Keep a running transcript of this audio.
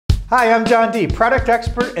Hi, I'm John D., product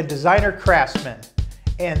expert and designer craftsman.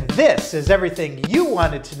 And this is everything you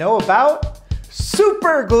wanted to know about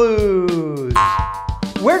super glues.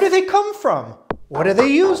 Where do they come from? What are they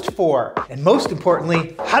used for? And most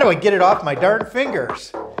importantly, how do I get it off my darn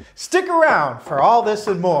fingers? Stick around for all this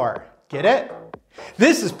and more. Get it?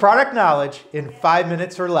 This is product knowledge in 5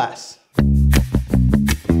 minutes or less.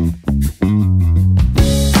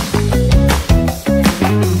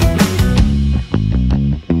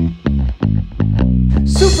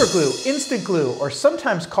 Super glue, instant glue, or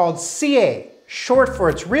sometimes called CA, short for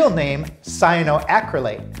its real name,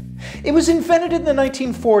 cyanoacrylate. It was invented in the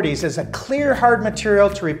 1940s as a clear, hard material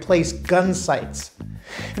to replace gun sights.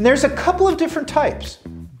 And there's a couple of different types.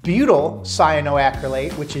 Butyl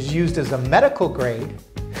cyanoacrylate, which is used as a medical grade.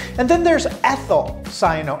 And then there's ethyl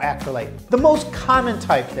cyanoacrylate, the most common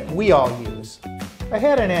type that we all use. I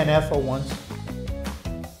had an Aunt Ethel once.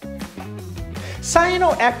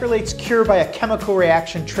 Cyanoacrylates cure by a chemical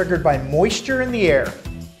reaction triggered by moisture in the air.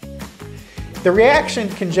 The reaction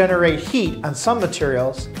can generate heat on some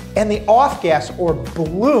materials, and the off gas or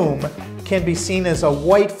bloom can be seen as a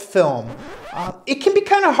white film. It can be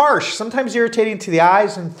kind of harsh, sometimes irritating to the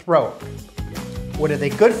eyes and throat. What are they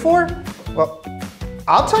good for? Well,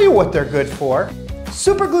 I'll tell you what they're good for.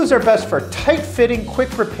 Super glues are best for tight-fitting,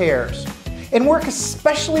 quick repairs, and work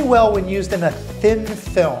especially well when used in a thin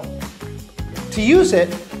film. To use it,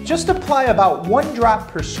 just apply about 1 drop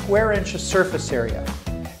per square inch of surface area.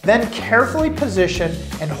 Then carefully position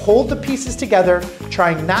and hold the pieces together,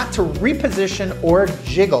 trying not to reposition or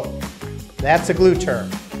jiggle. That's a glue term.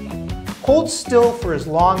 Hold still for as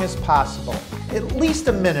long as possible, at least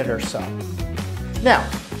a minute or so. Now,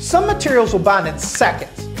 some materials will bond in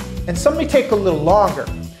seconds, and some may take a little longer.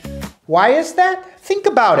 Why is that? Think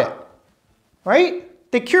about it, right?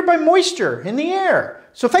 They cure by moisture in the air.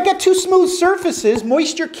 So if I got two smooth surfaces,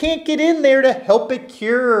 moisture can't get in there to help it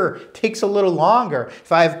cure. It takes a little longer.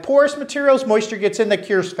 If I have porous materials, moisture gets in that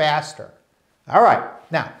cures faster. All right,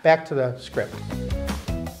 now back to the script.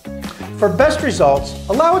 For best results,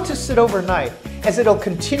 allow it to sit overnight, as it'll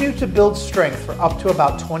continue to build strength for up to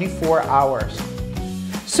about 24 hours.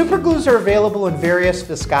 Super glues are available in various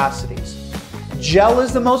viscosities. Gel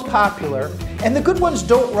is the most popular, and the good ones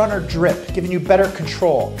don't run or drip, giving you better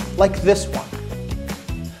control, like this one.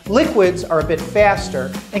 Liquids are a bit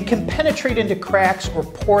faster and can penetrate into cracks or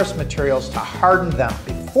porous materials to harden them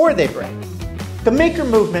before they break. The maker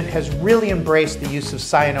movement has really embraced the use of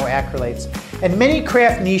cyanoacrylates, and many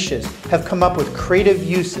craft niches have come up with creative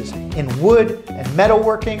uses in wood and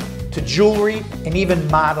metalworking to jewelry and even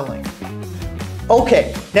modeling.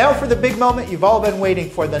 Okay, now for the big moment you've all been waiting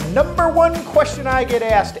for, the #1 question I get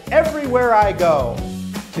asked everywhere I go.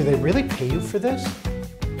 Do they really pay you for this?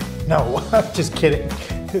 No, I'm just kidding.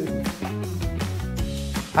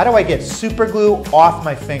 How do I get super glue off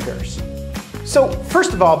my fingers? So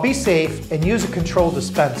first of all, be safe and use a controlled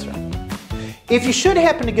dispenser. If you should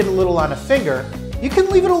happen to get a little on a finger, you can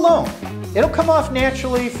leave it alone. It'll come off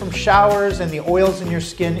naturally from showers and the oils in your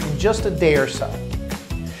skin in just a day or so.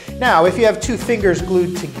 Now, if you have 2 fingers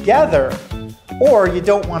glued together, or you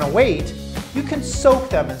don't want to wait, you can soak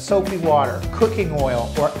them in soapy water, cooking oil,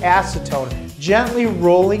 or acetone, gently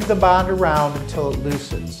rolling the bond around until it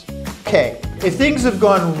loosens. Okay, if things have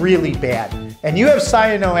gone really bad, and you have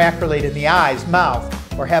cyanoacrylate in the eyes, mouth,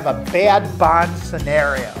 or have a bad bond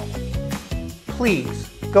scenario, please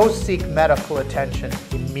go seek medical attention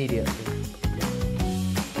immediately.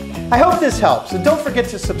 I hope this helps, and don't forget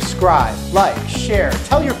to subscribe, like, share,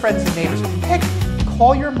 tell your friends and neighbors. Heck,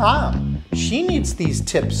 call your mom. She needs these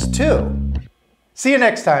tips too. See you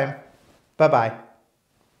next time. Bye-bye.